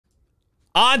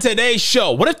On today's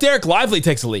show, what if Dereck Lively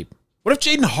takes a leap? What if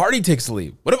Jaden Hardy takes a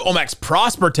leap? What if Omax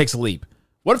Prosper takes a leap?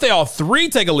 What if they all three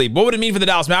take a leap? What would it mean for the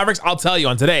Dallas Mavericks? I'll tell you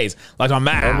on today's Locked On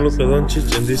Mavs. I'm Luka,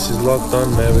 Doncic, and this is Locked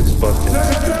On Mavericks podcast.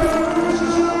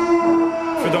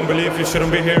 If you don't believe, you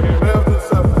shouldn't be here. You are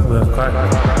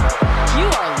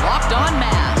Locked On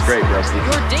Mavs. Great, Rusty.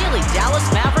 Your daily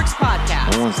Dallas Mavericks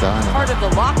podcast. No one's dying. Part of the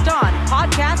Locked On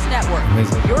Podcast Network.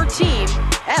 Amazing. Your team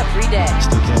every day.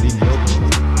 Still can't eat milk.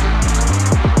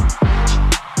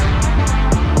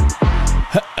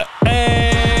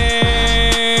 And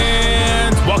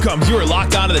welcome. You are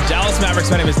locked on to the Dallas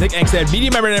Mavericks. My name is Nick Angstadt, media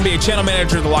member and NBA channel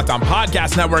manager of the Locked On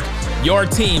Podcast Network. Your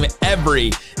team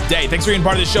every day. Thanks for being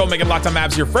part of the show, making Locked On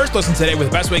Mavs your first listen today. With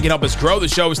the best way you can help us grow the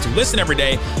show is to listen every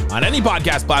day on any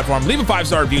podcast platform. Leave a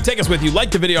 5-star review. Take us with you.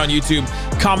 Like the video on YouTube.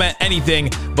 Comment anything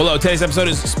below. Today's episode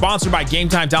is sponsored by Game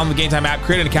Time. Download the Game Time app,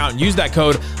 create an account, and use that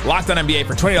code LOCKEDONNBA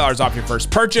for $20 off your first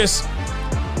purchase.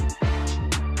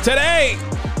 Today,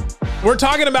 we're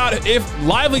talking about if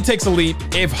Lively takes a leap,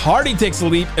 if Hardy takes a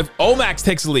leap, if Omax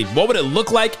takes a leap. What would it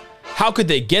look like? How could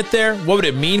they get there? What would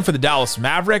it mean for the Dallas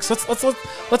Mavericks? Let's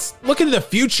look into the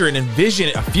future and envision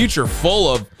a future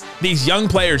full of these young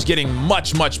players getting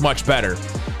much better.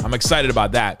 I'm excited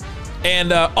about that.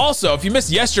 And also, if you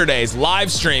missed yesterday's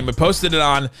live stream, we posted it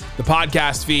on the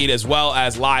podcast feed as well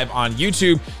as live on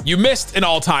YouTube. You missed an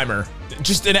all-timer,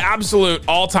 just an absolute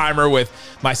all-timer with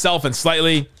myself and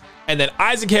Slightly. And then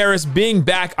Isaac Harris being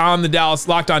back on the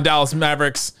Locked On Dallas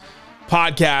Mavericks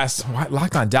podcast. What?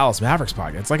 Locked On Dallas Mavericks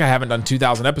podcast. It's like I haven't done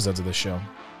 2,000 episodes of this show.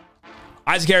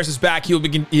 Isaac Harris is back. He'll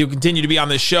continue to be on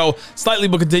this show. Slightly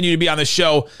will continue to be on this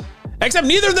show. Except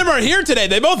neither of them are here today.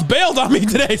 They both bailed on me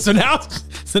today. So now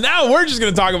we're just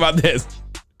going to talk about this.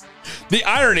 The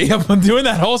irony of doing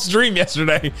that whole stream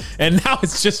yesterday, and now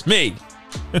it's just me.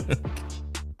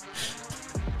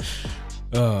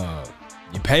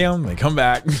 You pay them, they come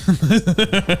back.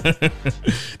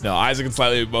 No, Isaac and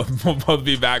Slightly will both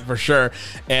be back for sure.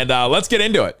 And let's get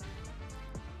into it.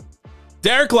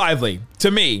 Dereck Lively,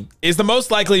 to me, is the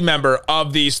most likely member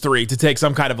of these three to take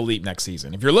some kind of a leap next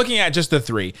season. If you're looking at just the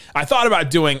three, I thought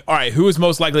about doing, all right, who is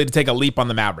most likely to take a leap on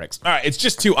the Mavericks? All right, it's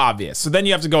just too obvious. So then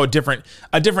you have to go a different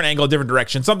angle, a different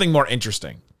direction, something more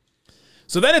interesting.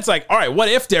 So then it's like, all right, what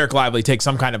if Dereck Lively takes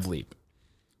some kind of leap?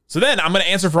 So then I'm going to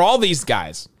answer for all these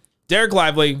guys. Dereck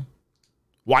Lively,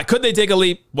 why could they take a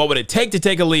leap? What would it take to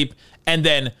take a leap? And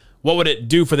then what would it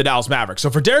do for the Dallas Mavericks?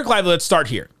 So for Dereck Lively, let's start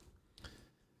here.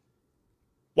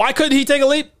 Why could he take a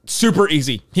leap? Super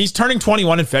easy. He's turning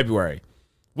 21 in February.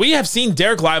 We have seen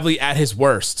Dereck Lively at his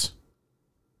worst.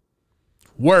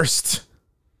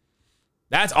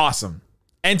 That's awesome.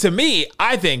 And to me,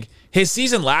 I think his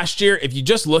season last year, if you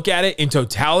just look at it in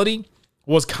totality,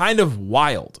 was kind of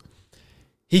wild.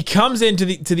 He comes into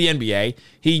the NBA.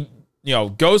 He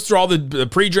goes through all the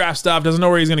pre-draft stuff, doesn't know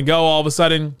where he's going to go. All of a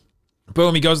sudden,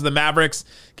 boom, he goes to the Mavericks,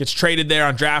 gets traded there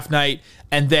on draft night.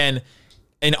 And then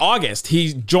in August,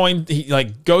 he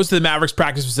goes to the Mavericks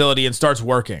practice facility and starts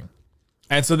working.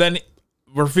 And so then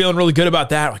we're feeling really good about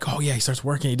that. Like, oh yeah, he starts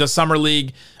working. He does summer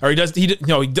league, or he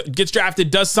gets drafted,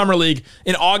 does summer league.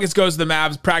 In August, goes to the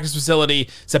Mavs practice facility.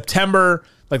 September,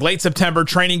 late September,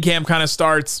 training camp kind of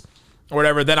starts. Or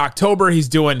whatever. Then October, he's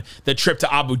doing the trip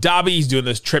to Abu Dhabi. He's doing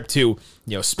this trip to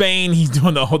Spain. He's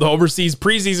doing the overseas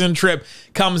preseason trip.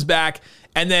 Comes back,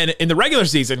 and then in the regular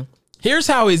season, here's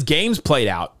how his games played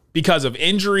out because of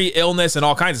injury, illness, and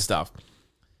all kinds of stuff.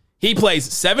 He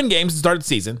plays 7 games to start the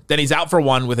season. Then he's out for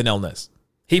 1 with an illness.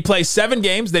 He plays 7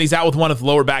 games. Then he's out with 1 with the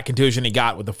lower back contusion he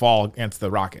got with the fall against the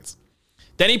Rockets.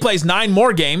 Then he plays 9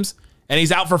 more games. And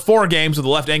he's out for 4 games with a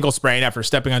left ankle sprain after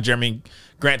stepping on Jeremy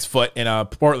Grant's foot in a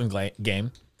Portland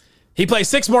game. He plays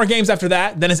 6 more games after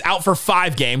that, then is out for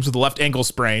 5 games with a left ankle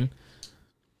sprain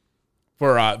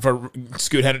for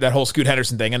that whole Scoot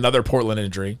Henderson thing, another Portland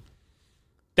injury.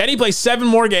 Then he plays 7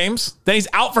 more games. Then he's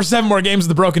out for 7 more games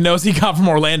with the broken nose he got from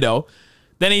Orlando.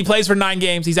 Then he plays for 9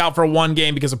 games. He's out for 1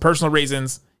 game because of personal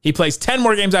reasons. He plays 10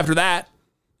 more games after that.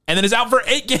 And then is out for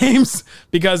 8 games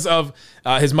because of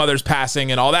his mother's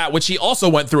passing and all that, which he also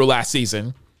went through last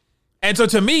season. And so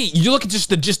to me, you look at just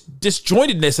the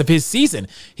disjointedness of his season.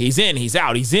 He's in, he's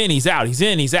out, he's in, he's out, he's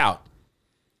in, he's out.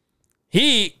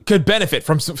 He could benefit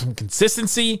from some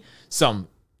consistency, some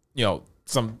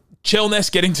chillness,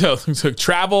 getting to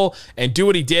travel and do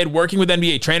what he did, working with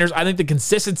NBA trainers. I think the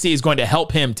consistency is going to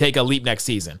help him take a leap next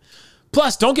season.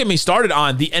 Plus, don't get me started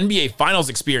on the NBA Finals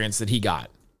experience that he got.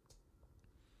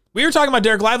 We were talking about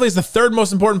Dereck Lively as the 3rd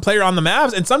most important player on the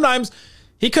Mavs, and sometimes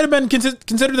he could have been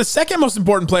considered the 2nd most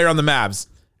important player on the Mavs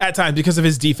at times because of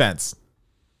his defense.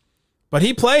 But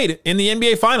he played in the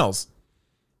NBA Finals.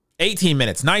 18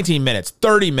 minutes, 19 minutes,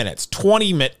 30 minutes,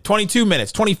 22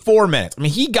 minutes, 24 minutes. I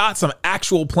mean, he got some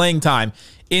actual playing time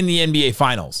in the NBA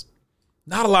Finals.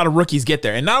 Not a lot of rookies get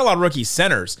there, and not a lot of rookie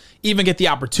centers even get the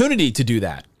opportunity to do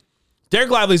that. Dereck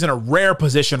Lively's in a rare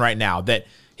position right now that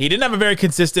he didn't have a very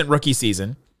consistent rookie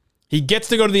season. He gets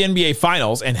to go to the NBA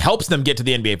Finals and helps them get to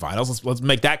the NBA Finals. Let's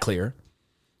make that clear.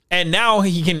 And now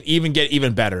he can even get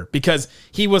even better because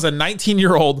he was a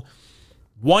 19-year-old,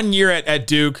 1 year at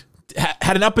Duke,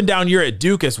 had an up and down year at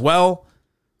Duke as well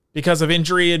because of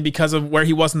injury and because of where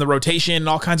he was in the rotation and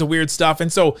all kinds of weird stuff.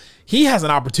 And so he has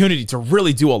an opportunity to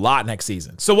really do a lot next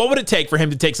season. So what would it take for him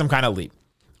to take some kind of leap?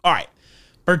 All right.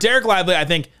 For Dereck Lively, I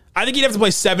think he'd have to play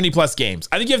 70-plus games.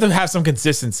 I think you have to have some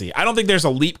consistency. I don't think there's a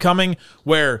leap coming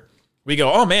where we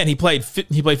go, oh man, he played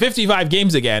 55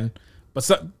 games again, but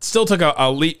still took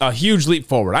a huge leap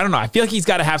forward. I don't know. I feel like he's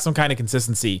got to have some kind of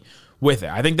consistency with it.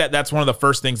 I think that's one of the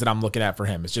first things that I'm looking at for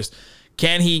him. It's just,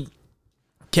 can he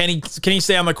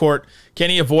stay on the court?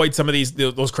 Can he avoid some of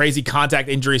those crazy contact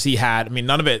injuries he had? I mean,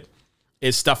 none of it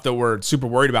is stuff that we're super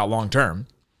worried about long term.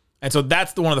 And so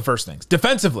that's one of the first things.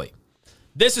 Defensively,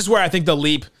 this is where I think the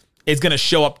leap is going to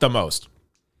show up the most.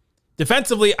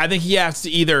 Defensively, I think he has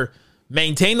to either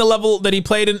maintain the level that he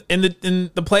played in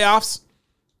the playoffs,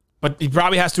 but he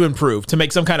probably has to improve to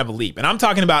make some kind of a leap. And I'm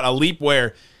talking about a leap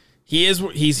where he's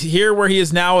here where he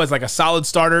is now as like a solid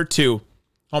starter to,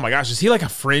 oh my gosh, is he like a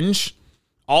fringe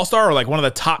all-star or like one of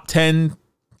the top 10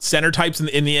 center types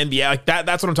in the NBA? Like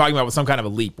that's what I'm talking about with some kind of a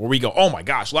leap where we go, oh my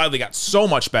gosh, Lively got so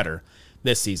much better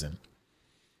this season.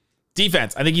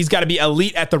 Defense, I think he's got to be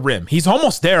elite at the rim. He's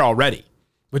almost there already,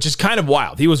 which is kind of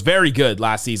wild. He was very good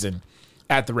last season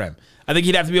at the rim. I think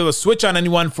he'd have to be able to switch on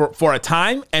anyone for a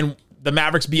time and the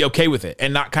Mavericks be okay with it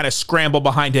and not kind of scramble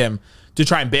behind him to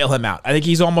try and bail him out. I think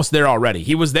he's almost there already.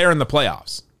 He was there in the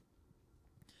playoffs.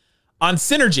 On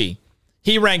synergy,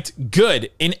 he ranked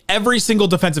good in every single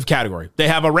defensive category. They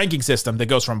have a ranking system that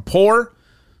goes from poor,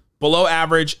 below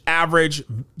average, average,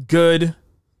 good,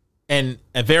 and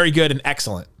very good and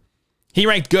excellent. He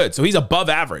ranked good, so he's above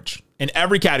average in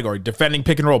every category, defending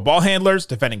pick and roll ball handlers,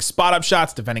 defending spot up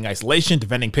shots, defending isolation,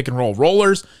 defending pick and roll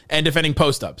rollers, and defending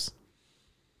post ups.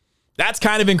 That's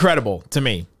kind of incredible to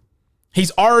me.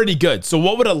 He's already good. So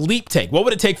what would a leap take? What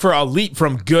would it take for a leap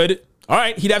from good? All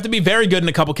right, he'd have to be very good in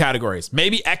a couple categories,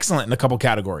 maybe excellent in a couple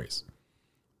categories.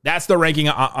 That's the ranking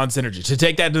on synergy. To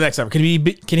take that to the next level, can he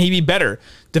be better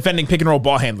defending pick and roll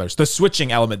ball handlers, the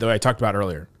switching element that I talked about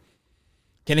earlier?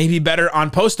 Can he be better on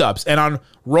post-ups and on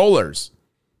rollers?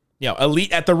 You know,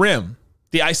 elite at the rim.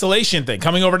 The isolation thing,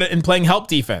 coming over and playing help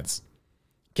defense.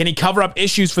 Can he cover up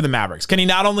issues for the Mavericks? Can he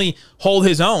not only hold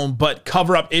his own, but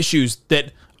cover up issues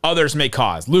that others may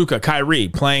cause? Luka, Kyrie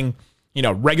playing,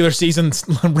 regular season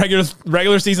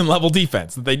level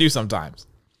defense that they do sometimes.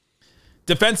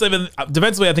 Defensively,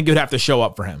 I think it would have to show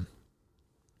up for him.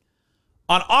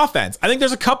 On offense, I think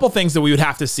there's a couple things that we would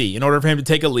have to see in order for him to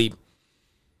take a leap.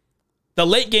 The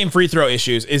late game free throw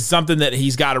issues is something that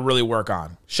he's got to really work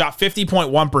on. Shot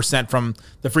 50.1% from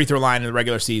the free throw line in the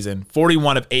regular season,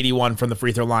 41 of 81 from the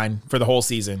free throw line for the whole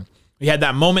season. He had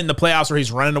that moment in the playoffs where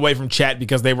he's running away from Chet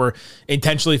because they were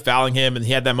intentionally fouling him, and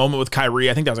he had that moment with Kyrie.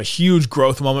 I think that was a huge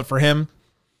growth moment for him.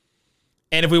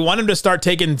 And if we want him to start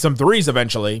taking some threes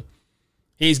eventually,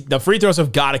 the free throws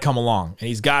have got to come along, and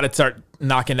he's got to start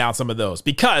knocking down some of those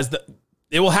because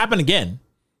it will happen again.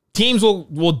 Teams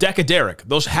will deck a Dereck.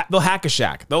 They'll hack a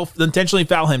Shaq. They'll intentionally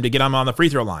foul him to get him on the free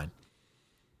throw line.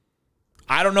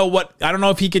 I don't know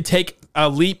if he could take a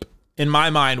leap in my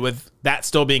mind with that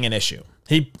still being an issue.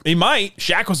 He might.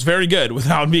 Shaq was very good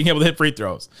without being able to hit free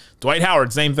throws. Dwight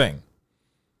Howard, same thing.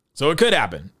 So it could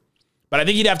happen. But I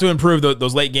think he'd have to improve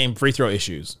those late game free throw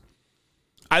issues.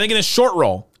 I think in his short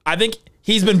roll, I think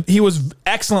he was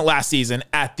excellent last season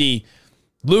at the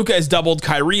Luka is doubled,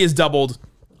 Kyrie is doubled.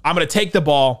 I'm going to take the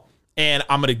ball, and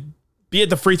I'm going to be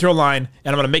at the free throw line,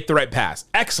 and I'm going to make the right pass.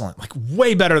 Excellent. Like,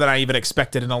 way better than I even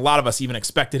expected, and a lot of us even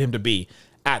expected him to be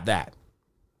at that.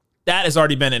 That has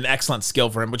already been an excellent skill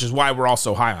for him, which is why we're all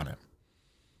so high on him.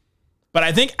 But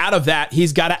I think out of that,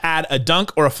 he's got to add a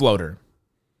dunk or a floater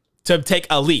to take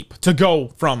a leap, to go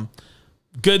from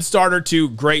good starter to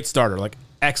great starter. Like,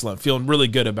 excellent. Feeling really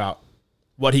good about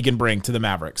what he can bring to the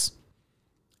Mavericks.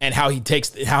 And how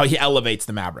he elevates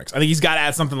the Mavericks. I think he's got to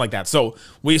add something like that. So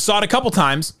we saw it a couple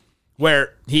times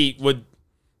where he would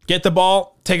get the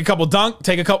ball, take a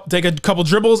couple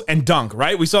dribbles and dunk,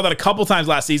 right? We saw that a couple times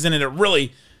last season, and it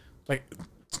really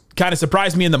kind of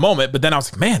surprised me in the moment. But then I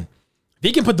was like, man, if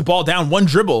he can put the ball down one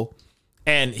dribble,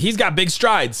 and he's got big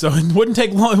strides, so it wouldn't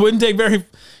take long. It wouldn't take very,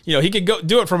 he could go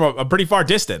do it from a pretty far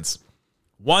distance.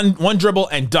 One dribble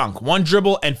and dunk, one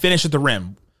dribble and finish at the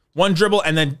rim. One dribble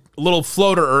and then a little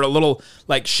floater or a little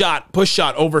like push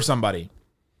shot over somebody.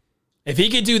 If he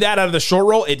could do that out of the short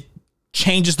roll, it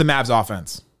changes the Mavs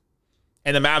offense.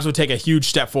 And the Mavs would take a huge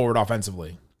step forward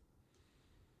offensively.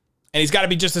 And he's got to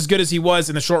be just as good as he was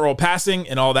in the short roll passing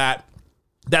and all that.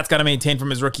 That's got to maintain from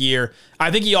his rookie year.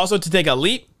 I think he also, to take a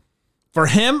leap, for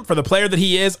him, for the player that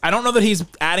he is, I don't know that he's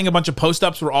adding a bunch of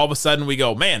post-ups where all of a sudden we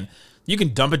go, man, you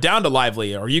can dump it down to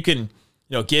Lively, or you can,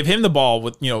 give him the ball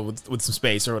with some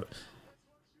space, or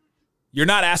you're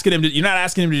not asking him to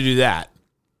do that.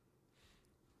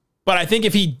 But I think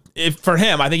for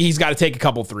him, I think he's got to take a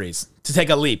couple threes to take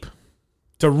a leap,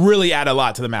 to really add a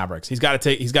lot to the Mavericks. He's got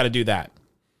to do that.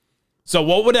 So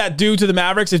what would that do to the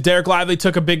Mavericks if Dereck Lively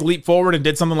took a big leap forward and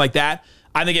did something like that?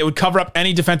 I think it would cover up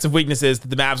any defensive weaknesses that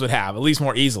the Mavs would have, at least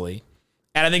more easily.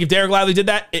 And I think if Dereck Lively did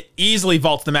that, it easily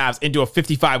vaults the Mavs into a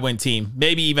 55-win team,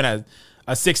 maybe even a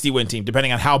 60-win team,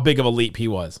 depending on how big of a leap he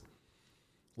was.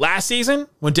 Last season,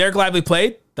 when Dereck Lively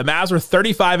played, the Mavs were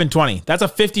 35-20. That's a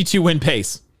 52-win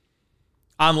pace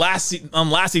on last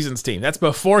season's team. That's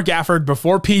before Gafford,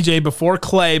 before PJ, before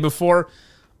Clay, before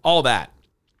all that.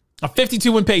 A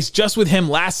 52-win pace just with him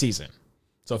last season.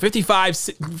 So 55,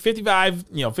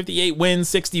 58 wins,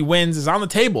 60 wins is on the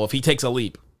table if he takes a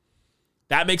leap.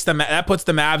 That puts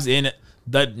the Mavs in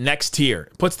the next tier.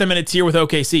 It puts them in a tier with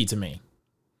OKC to me.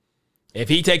 If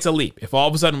he takes a leap, if all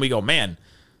of a sudden we go, man,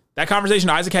 that conversation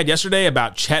Isaac had yesterday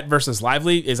about Chet versus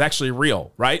Lively is actually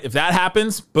real, right? If that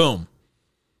happens, boom.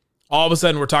 All of a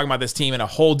sudden we're talking about this team in a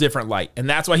whole different light. And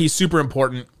that's why he's super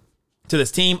important to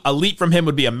this team. A leap from him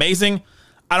would be amazing.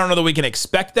 I don't know that we can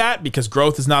expect that because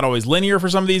growth is not always linear for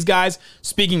some of these guys.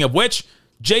 Speaking of which,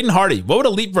 Jaden Hardy, what would a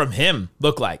leap from him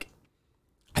look like?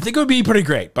 I think it would be pretty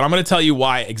great, but I'm going to tell you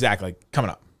why exactly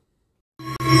coming up.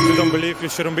 If you don't believe, you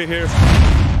shouldn't be here.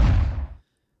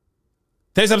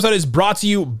 Today's episode is brought to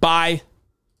you by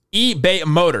eBay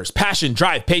Motors. Passion,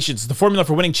 drive, patience is the formula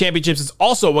for winning championships. It's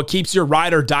also what keeps your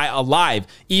ride or die alive.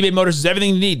 eBay Motors is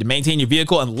everything you need to maintain your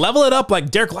vehicle and level it up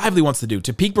like Dereck Lively wants to do,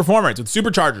 to peak performance with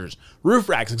superchargers, roof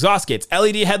racks, exhaust kits,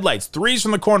 LED headlights, threes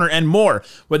from the corner, and more.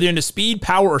 Whether you're into speed,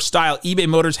 power, or style, eBay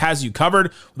Motors has you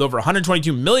covered. With over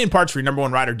 122 million parts for your number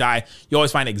one ride or die, you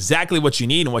always find exactly what you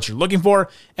need and what you're looking for.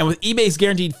 And with eBay's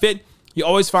guaranteed fit, you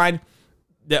always find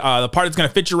the part that's going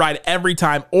to fit your ride every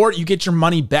time, or you get your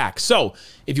money back. So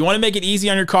if you want to make it easy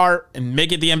on your car and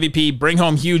make it the MVP, bring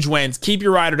home huge wins, keep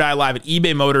your ride or die alive at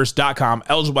ebaymotors.com.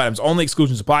 Eligible items only,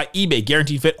 exclusions apply. eBay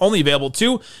guaranteed fit only available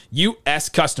to U.S.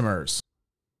 customers.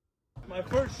 My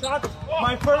first shot,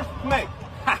 my first make.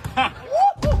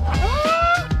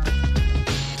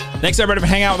 Thanks, everybody, for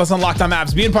hanging out with us on Locked On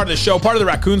Mavs, being part of the show, part of the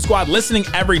Raccoon Squad, listening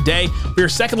every day. For your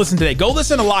second listen today, go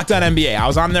listen to Locked On NBA. I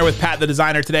was on there with Pat, the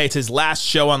designer, today. It's his last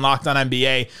show on Locked On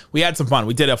NBA. We had some fun.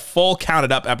 We did a full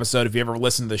counted up episode. If you ever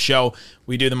listen to the show,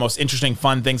 we do the most interesting,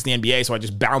 fun things in the NBA, so I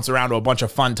just bounce around to a bunch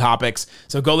of fun topics.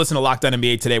 So go listen to Locked On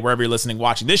NBA today, wherever you're listening,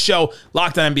 watching this show.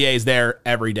 Locked On NBA is there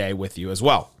every day with you as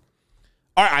well.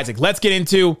 All right, Isaac, let's get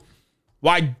into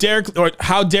how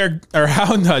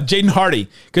Jaden Hardy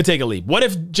could take a leap. What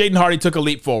if Jaden Hardy took a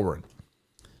leap forward?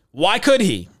 Why could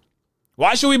he?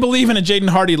 Why should we believe in a Jaden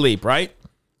Hardy leap, right?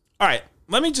 All right,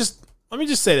 let me just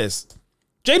say this.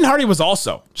 Jaden Hardy was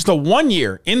also just a 1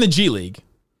 year in the G League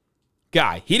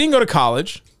guy. He didn't go to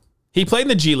college. He played in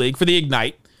the G League for the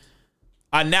Ignite.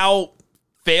 A now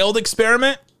failed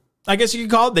experiment, I guess you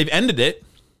could call it. They've ended it.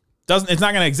 It's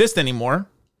not going to exist anymore.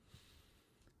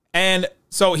 And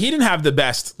so he didn't have the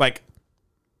best like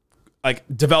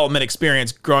development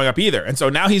experience growing up either. And so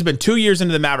now he's been 2 years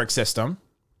into the Mavericks system,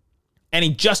 and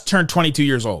he just turned 22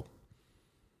 years old.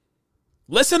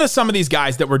 Listen to some of these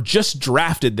guys that were just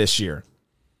drafted this year.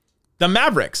 The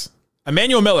Mavericks,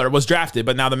 Emmanuel Miller was drafted,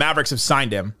 but now the Mavericks have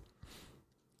signed him.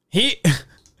 He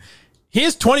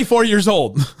is 24 years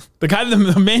old. The guy,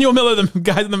 Emmanuel Miller, the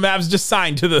guy that the Mavs just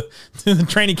signed to the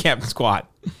training camp squad.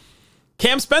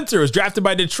 Cam Spencer was drafted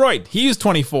by Detroit. He was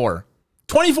 24.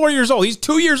 24 years old. He's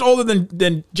 2 years older than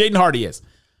Jaden Hardy is.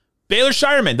 Baylor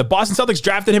Shireman, the Boston Celtics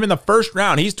drafted him in the first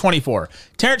round. He's 24.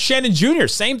 Terrence Shannon Jr.,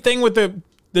 same thing with the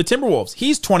Timberwolves.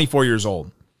 He's 24 years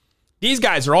old. These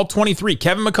guys are all 23.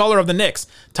 Kevin McCullough of the Knicks.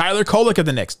 Tyler Kolek of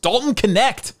the Knicks. Dalton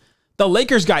Connect, the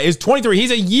Lakers guy, is 23.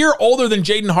 He's a year older than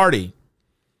Jaden Hardy.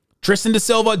 Tristan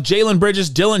DeSilva, Jalen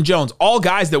Bridges, Dylan Jones, all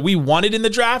guys that we wanted in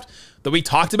the draft, that we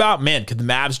talked about. Man, could the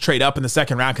Mavs trade up in the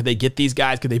second round? Could they get these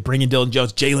guys? Could they bring in Dylan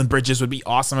Jones? Jalen Bridges would be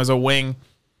awesome as a wing.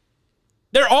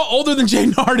 They're all older than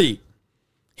Jaden Hardy.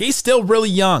 He's still really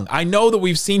young. I know that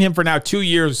we've seen him for now 2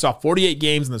 years. We saw 48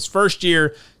 games in his first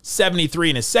year,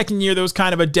 73 in his second year. That was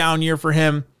kind of a down year for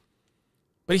him.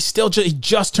 But he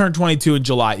just turned 22 in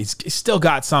July. He's still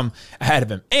got some ahead of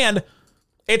him. And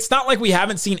it's not like we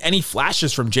haven't seen any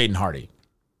flashes from Jaden Hardy.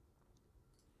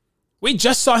 We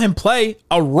just saw him play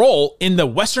a role in the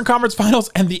Western Conference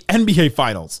Finals and the NBA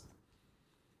Finals.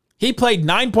 He played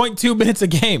 9.2 minutes a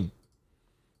game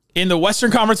in the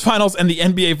Western Conference Finals and the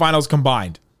NBA Finals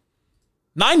combined.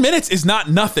 9 minutes is not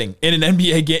nothing in an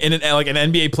NBA game, in an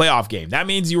NBA playoff game. That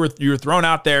means you were thrown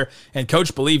out there and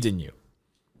coach believed in you.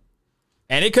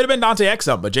 And it could have been Dante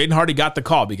Exum, but Jaden Hardy got the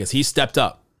call because he stepped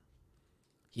up.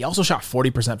 He also shot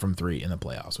 40% from three in the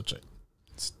playoffs, which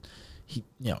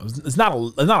it's not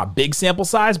a big sample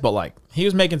size, but like he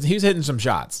was hitting some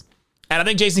shots. And I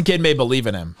think Jason Kidd may believe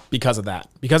in him because of that.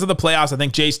 Because of the playoffs, I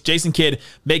think Jason Kidd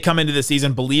may come into the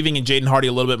season believing in Jaden Hardy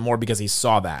a little bit more because he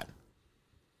saw that.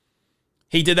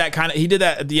 He did that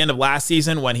at the end of last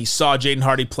season when he saw Jaden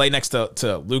Hardy play next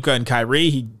to Luka and Kyrie.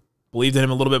 He believed in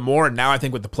him a little bit more, and now I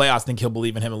think with the playoffs, I think he'll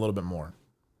believe in him a little bit more.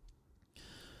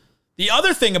 The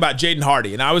other thing about Jaden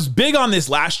Hardy, and I was big on this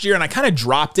last year, and I kind of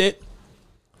dropped it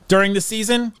during the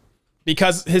season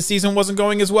because his season wasn't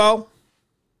going as well.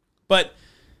 But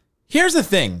here's the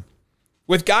thing.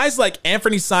 With guys like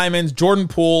Anthony Simons, Jordan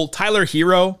Poole, Tyler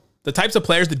Hero, the types of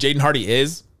players that Jaden Hardy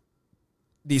is,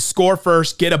 these score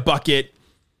first, get a bucket,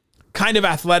 kind of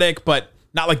athletic, but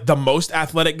not like the most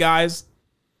athletic guys,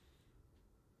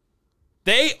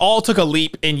 they all took a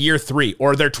leap in year 3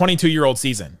 or their 22-year-old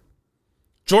season.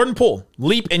 Jordan Poole,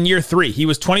 leap in year 3. He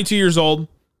was 22 years old.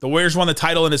 The Warriors won the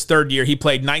title in his 3rd year. He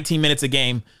played 19 minutes a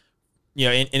game,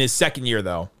 in his 2nd year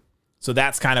though. So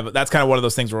that's kind of one of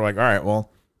those things where we're like, all right,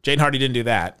 well, Jaden Hardy didn't do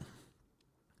that.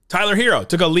 Tyler Hero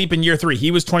took a leap in year 3.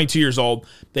 He was 22 years old.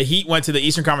 The Heat went to the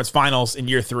Eastern Conference Finals in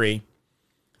year 3.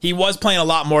 He was playing a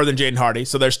lot more than Jaden Hardy.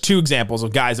 So there's 2 examples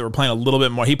of guys that were playing a little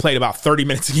bit more. He played about 30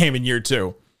 minutes a game in year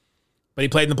 2. But he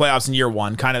played in the playoffs in year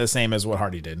 1, kind of the same as what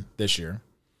Hardy did this year.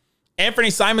 Anthony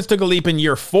Simons took a leap in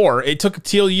year 4. It took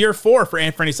till year 4 for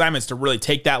Anthony Simons to really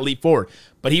take that leap forward.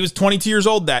 But he was 22 years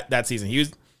old that season. He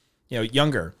was,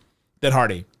 younger than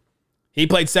Hardy. He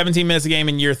played 17 minutes a game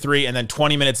in year 3 and then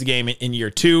 20 minutes a game in year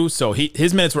 2. So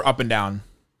his minutes were up and down.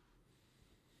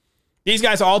 These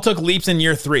guys all took leaps in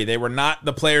year 3. They were not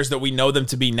the players that we know them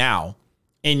to be now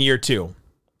in year 2.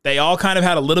 They all kind of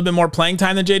had a little bit more playing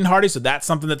time than Jaden Hardy, so that's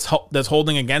something that's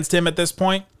holding against him at this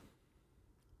point.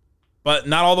 But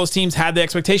not all those teams had the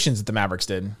expectations that the Mavericks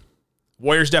did.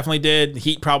 Warriors definitely did. The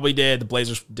Heat probably did. The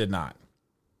Blazers did not.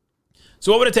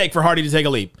 So what would it take for Hardy to take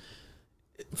a leap?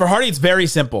 For Hardy, it's very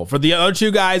simple. For the other 2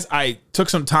 guys, I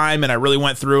took some time and I really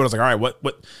went through and I was like, all right,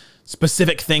 what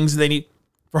specific things do they need?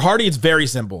 For Hardy, it's very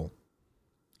simple.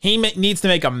 He needs to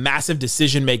make a massive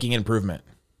decision-making improvement.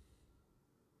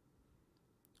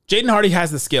 Jaden Hardy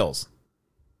has the skills.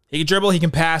 He can dribble, he can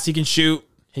pass, he can shoot,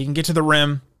 he can get to the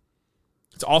rim.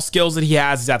 It's all skills that he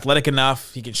has. He's athletic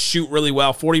enough. He can shoot really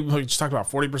well. We just talked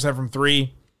about 40% from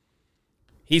 3.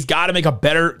 He's got to make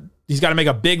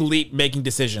a big leap making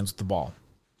decisions with the ball.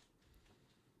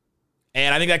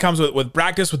 And I think that comes with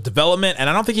practice, with development, and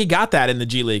I don't think he got that in the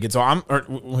G League. And so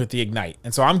with the Ignite.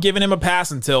 And so I'm giving him a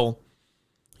pass until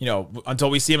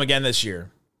we see him again this year.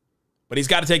 But he's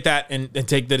got to take that and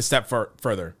take that a step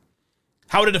further.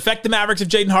 How would it affect the Mavericks if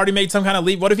Jaden Hardy made some kind of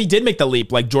leap? What if he did make the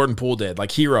leap like Jordan Poole did,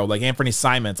 like Hero, like Anthony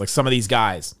Simons, like some of these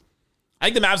guys? I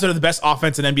think the Mavs are the best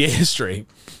offense in NBA history.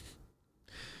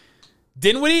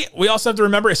 Dinwiddie, we also have to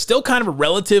remember, is still kind of a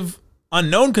relative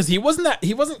unknown because he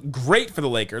wasn't great for the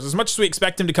Lakers. As much as we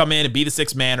expect him to come in and be the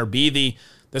 6th man or be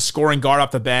the scoring guard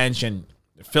off the bench and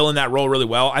fill in that role really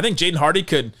well, I think Jaden Hardy,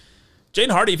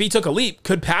 if he took a leap,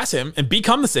 could pass him and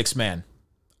become the 6th man.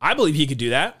 I believe he could do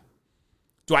that.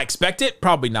 Do I expect it?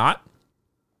 Probably not.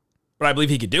 But I believe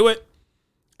he could do it.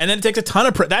 And then it takes a ton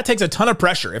of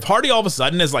pressure. If Hardy all of a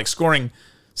sudden is like scoring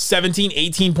 17,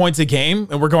 18 points a game,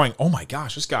 and we're going, oh my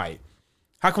gosh, this guy,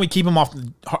 how can we keep him off?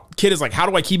 Kid is like, how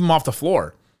do I keep him off the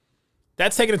floor?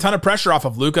 That's taking a ton of pressure off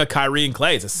of Luka, Kyrie, and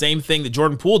Klay. It's the same thing that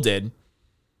Jordan Poole did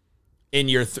in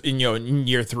year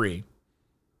 3.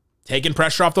 Taking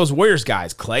pressure off those Warriors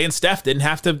guys. Klay and Steph didn't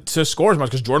have to score as much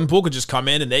because Jordan Poole could just come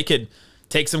in and they could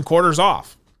take some quarters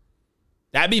off.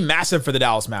 That'd be massive for the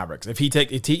Dallas Mavericks. If he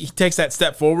takes that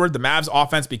step forward, the Mavs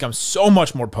offense becomes so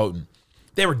much more potent.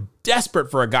 They were desperate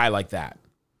for a guy like that.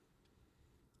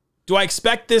 Do I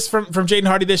expect this from Jaden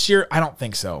Hardy this year? I don't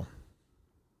think so.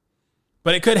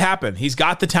 But it could happen. He's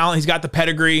got the talent. He's got the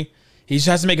pedigree. He just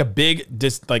has to make a big,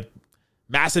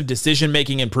 massive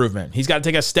decision-making improvement. He's got to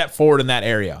take a step forward in that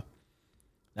area.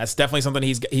 That's definitely something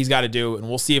he's got to do, and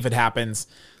we'll see if it happens.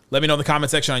 Let me know in the comment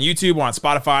section on YouTube or on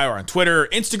Spotify or on Twitter,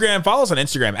 Instagram. Follow us on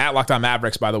Instagram at Locked On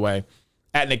Mavericks, by the way,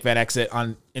 at Nick Van Exit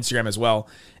on Instagram as well.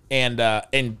 And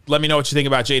let me know what you think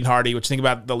about Jaden Hardy, what you think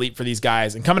about the leap for these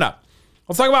guys. And coming up,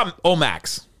 let's talk about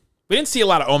Omax. We didn't see a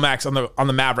lot of Omax on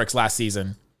the Mavericks last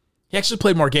season. He actually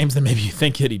played more games than maybe you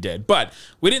think that he did, but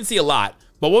we didn't see a lot.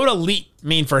 But what would a leap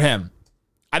mean for him?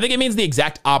 I think it means the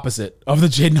exact opposite of the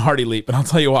Jaden Hardy leap, and I'll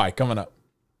tell you why coming up.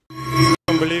 I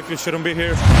don't believe you shouldn't be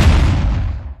here.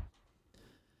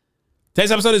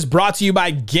 Today's episode is brought to you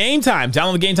by Game Time.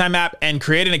 Download the Game Time app and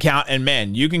create an account, and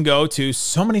man, you can go to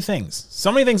so many things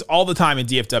all the time in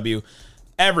DFW,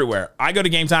 everywhere. I go to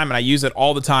Game Time and I use it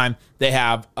all the time. They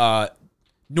have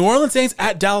New Orleans Saints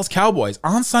at Dallas Cowboys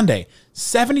on Sunday,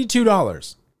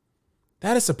 $72.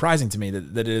 That is surprising to me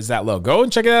that it is that low. Go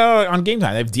and check it out on Game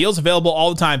Time. They have deals available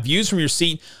all the time, views from your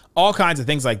seat, all kinds of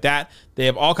things like that. They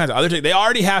have all kinds of other tickets. They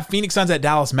already have Phoenix Suns at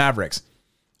Dallas Mavericks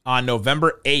on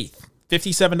November 8th.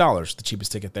 $57, the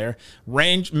cheapest ticket there.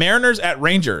 Mariners at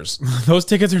Rangers. Those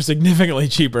tickets are significantly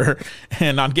cheaper.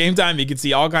 And on Game Time, you can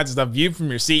see all kinds of stuff viewed from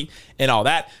your seat and all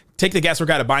that. Take the guesswork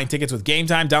out of buying tickets with Game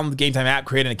Time. Download the Game Time app,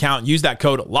 create an account, use that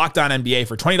code LOCKEDONNBA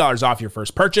for $20 off your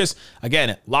first purchase.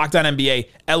 Again, LOCKEDONNBA,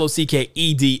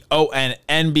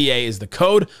 LOCKEDONNBA is the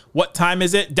code. What time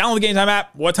is it? Download the Game Time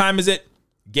app. What time is it?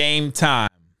 Game time.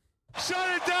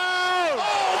 Shut it down!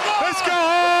 Let's go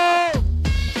home!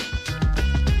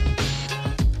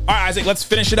 All right, Isaac, let's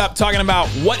finish it up talking about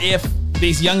what if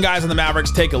these young guys on the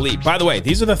Mavericks take a leap. By the way,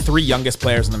 these are the three youngest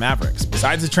players in the Mavericks,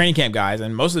 besides the training camp guys,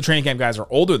 and most of the training camp guys are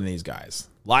older than these guys.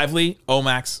 Lively,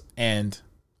 Omax, and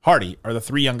Hardy are the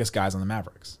three youngest guys on the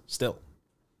Mavericks still.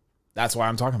 That's why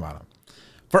I'm talking about them.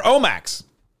 For Omax,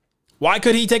 why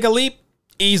could he take a leap?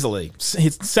 Easily.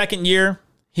 His second year,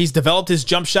 he's developed his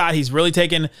jump shot. He's really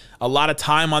taken a lot of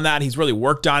time on that. He's really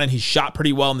worked on it. He shot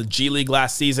pretty well in the G League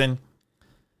last season.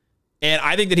 And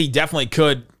I think that he definitely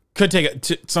could take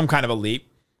some kind of a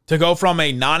leap to go from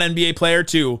a non-NBA player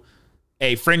to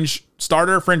a fringe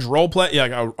starter, fringe role play,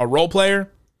 like a role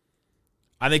player.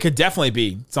 I think could definitely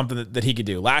be something that he could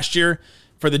do. Last year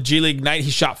for the G League night,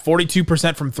 he shot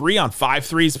 42% from three on 5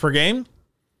 threes per game.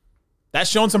 That's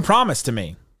showing some promise to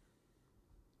me.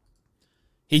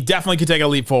 He definitely could take a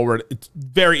leap forward. It's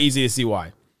very easy to see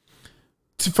why.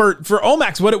 For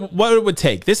Omax, what it would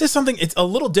take. This is something, it's a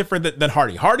little different than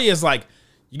Hardy. Hardy is like,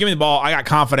 you give me the ball, I got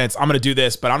confidence, I'm going to do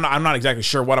this, but I'm not exactly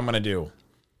sure what I'm going to do.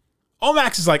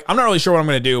 Omax is like, I'm not really sure what I'm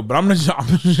going to do, but I'm just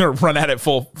going to run at it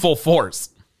full force.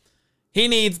 He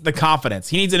needs the confidence.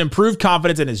 He needs an improved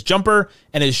confidence in his jumper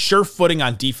and his sure footing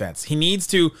on defense. He needs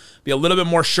to be a little bit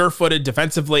more sure footed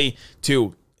defensively.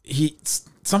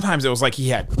 Sometimes it was like he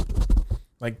had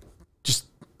like just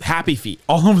happy feet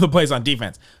all over the place on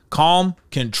defense. Calm,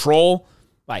 control,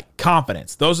 like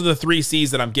confidence. Those are the 3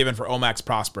 C's that I'm giving for Omax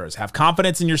Prosper. Have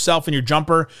confidence in yourself and your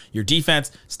jumper, your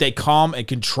defense, stay calm and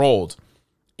controlled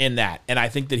in that. And I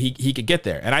think that he could get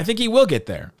there. And I think he will get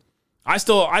there. I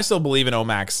still believe in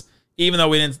Omax, even though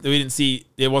we didn't see,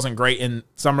 it wasn't great in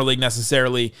Summer League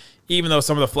necessarily, even though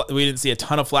we didn't see a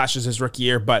ton of flashes his rookie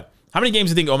year. But how many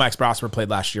games do you think Omax Prosper played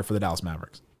last year for the Dallas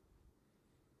Mavericks?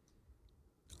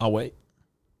 I'll wait.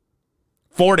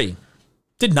 40.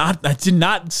 I did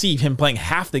not see him playing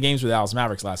half the games for the Dallas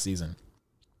Mavericks last season.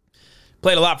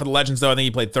 Played a lot for the Legends, though. I think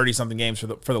he played 30-something games for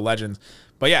the Legends.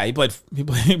 But yeah, he played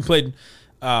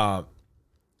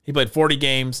 40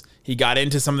 games. He got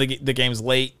into some of the games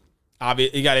late.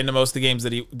 He got into most of the games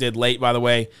that he did late, by the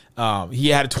way. He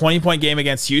had a 20-point game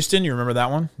against Houston. You remember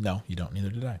that one? No, you don't. Neither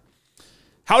did I.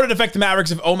 How would it affect the Mavericks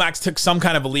if Omax took some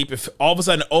kind of a leap? If all of a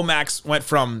sudden Omax went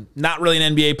from not really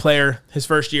an NBA player his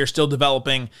first year, still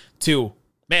developing, to,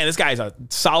 man, this guy's a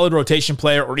solid rotation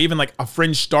player, or even like a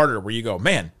fringe starter where you go,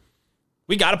 man,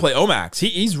 we got to play Omax.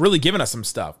 He's really giving us some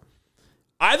stuff.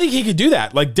 I think he could do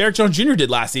that like Dereck Jones Jr. did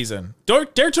last season.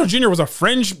 Dereck Jones Jr. was a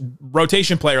fringe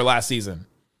rotation player last season.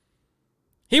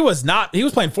 He was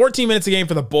playing 14 minutes a game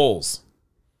for the Bulls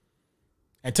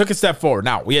and took a step forward.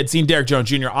 Now, we had seen Dereck Jones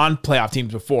Jr. on playoff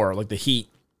teams before, like the Heat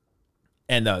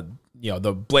and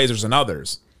the Blazers and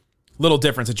others. Little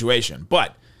different situation,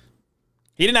 but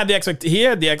he had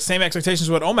the same expectations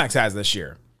as what Omax has this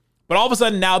year. But all of a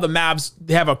sudden now the Mavs,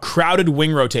 they have a crowded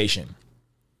wing rotation.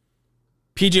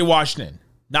 PJ Washington,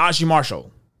 Najee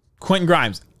Marshall, Quentin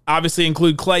Grimes, obviously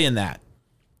include Clay in that.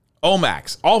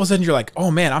 Omax, all of a sudden you're like, oh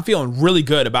man, I'm feeling really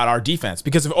good about our defense.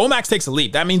 Because if Omax takes a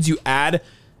leap, that means you add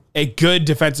a good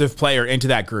defensive player into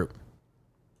that group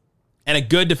and a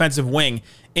good defensive wing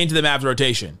into the Mavs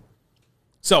rotation.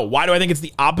 So why do I think it's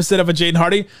the opposite of a Jaden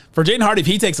Hardy? For Jaden Hardy, if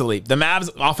he takes a leap, the Mavs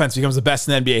offense becomes the best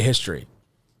in NBA history.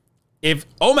 If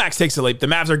Omax takes a leap, the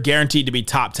Mavs are guaranteed to be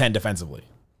top 10 defensively.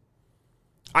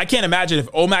 I can't imagine if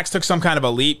Omax took some kind of a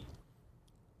leap,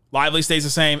 Lively stays the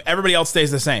same, everybody else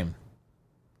stays the same.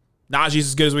 Najee's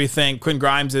as good as we think. Quinn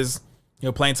Grimes is,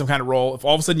 playing some kind of role. If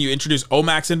all of a sudden you introduce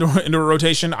Omax into a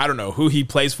rotation, I don't know who he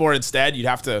plays for instead. You'd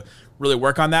have to really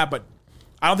work on that. But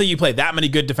I don't think you play that many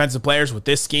good defensive players with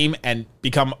this scheme and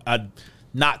become a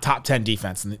not top 10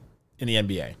 defense in the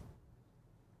NBA.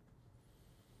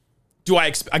 Do I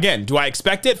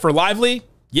expect it for Lively?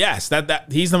 Yes,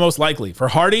 that he's the most likely. For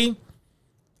Hardy,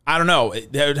 I don't know.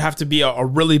 There would have to be a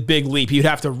really big leap. He would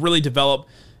have to really develop,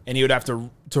 and he would have to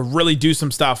really do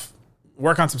some stuff,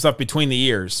 work on some stuff between the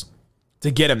years to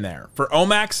get him there. For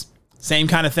Omax, same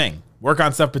kind of thing. Work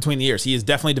on stuff between the years. He has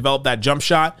definitely developed that jump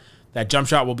shot. That jump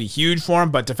shot will be huge for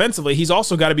him, but defensively, he's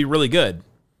also got to be really good.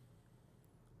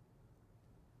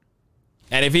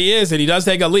 And if he is, and he does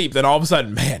take a leap, then all of a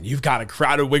sudden, man, you've got a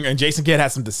crowded winger, and Jason Kidd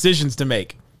has some decisions to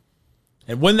make.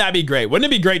 And wouldn't that be great? Wouldn't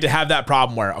it be great to have that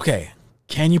problem where, okay,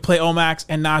 can you play Omax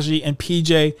and Najee and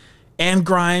PJ and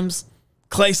Grimes?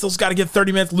 Clay still's got to get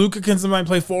 30 minutes. Luka can sometimes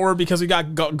play forward because we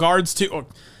got guards too.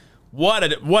 What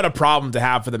a problem to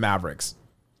have for the Mavericks.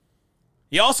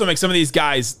 He also makes some of these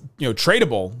guys,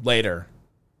 tradable later.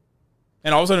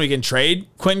 And all of a sudden we can trade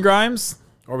Quinn Grimes,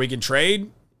 or we can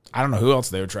trade, I don't know who else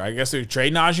they would trade. I guess they would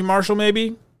trade Najee Marshall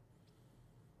maybe.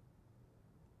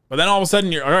 But then all of a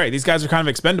sudden you're, all right, these guys are kind of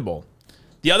expendable.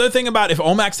 The other thing about if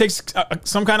Omax takes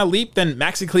some kind of leap, then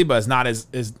Maxi Kleber is not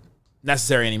as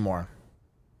necessary anymore.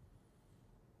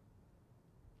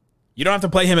 You don't have to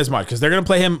play him as much because they're going to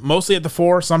play him mostly at the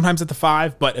 4, sometimes at the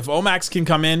 5. But if Omax can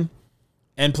come in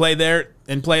and play there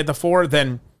and play at the 4,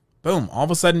 then boom, all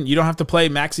of a sudden you don't have to play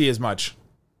Maxi as much.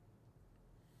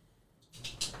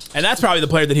 And that's probably the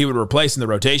player that he would replace in the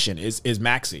rotation is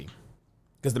Maxi.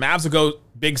 Because the Mavs will go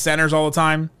big centers all the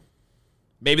time.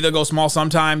 Maybe they'll go small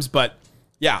sometimes, but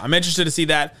yeah, I'm interested to see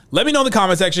that. Let me know in the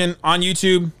comment section on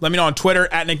YouTube. Let me know on Twitter,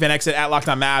 at Nick Van Exit, at Locked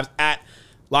On Mavs, at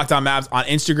Locked On Mavs on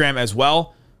Instagram as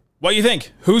well. What do you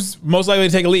think? Who's most likely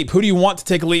to take a leap? Who do you want to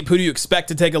take a leap? Who do you expect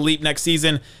to take a leap next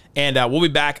season? And we'll be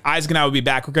back. Isaac and I will be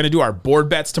back. We're going to do our board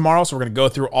bets tomorrow. So we're going to go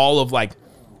through all of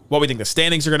what we think the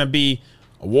standings are going to be,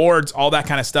 awards, all that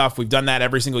kind of stuff. We've done that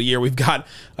every single year. I've got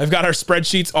our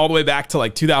spreadsheets all the way back to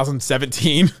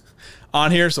 2017 on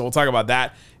here. So we'll talk about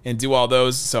that and do all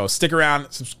those. So stick around,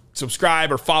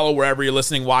 subscribe or follow wherever you're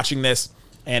listening, watching this,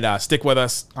 and stick with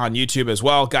us on YouTube as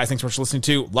well. Guys, thanks so much for listening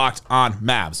to Locked On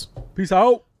Mavs. Peace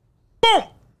out. Boom!